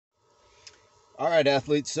All right,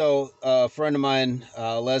 athletes. So, a friend of mine,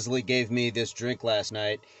 Leslie, gave me this drink last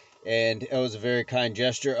night, and it was a very kind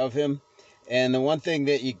gesture of him. And the one thing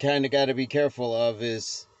that you kind of got to be careful of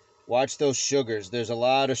is watch those sugars. There's a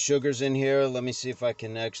lot of sugars in here. Let me see if I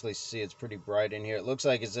can actually see. It's pretty bright in here. It looks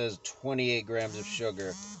like it says 28 grams of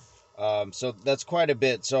sugar. So that's quite a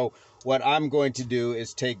bit. So, what I'm going to do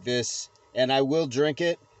is take this, and I will drink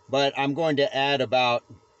it, but I'm going to add about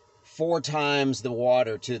 4 times the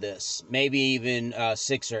water to this, maybe even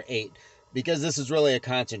 6 or 8, because this is really a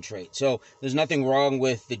concentrate. So there's nothing wrong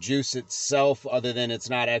with the juice itself other than it's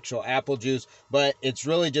not actual apple juice, but it's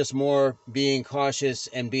really just more being cautious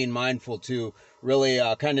and being mindful to really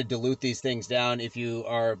kind of dilute these things down if you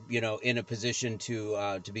are, in a position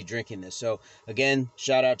to be drinking this. So again,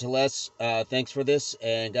 shout out to Les. Thanks for this,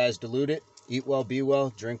 and guys, dilute it. Eat well, be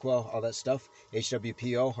well, drink well, all that stuff.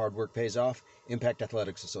 HWPO, hard work pays off. Impact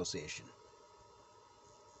Athletics Association.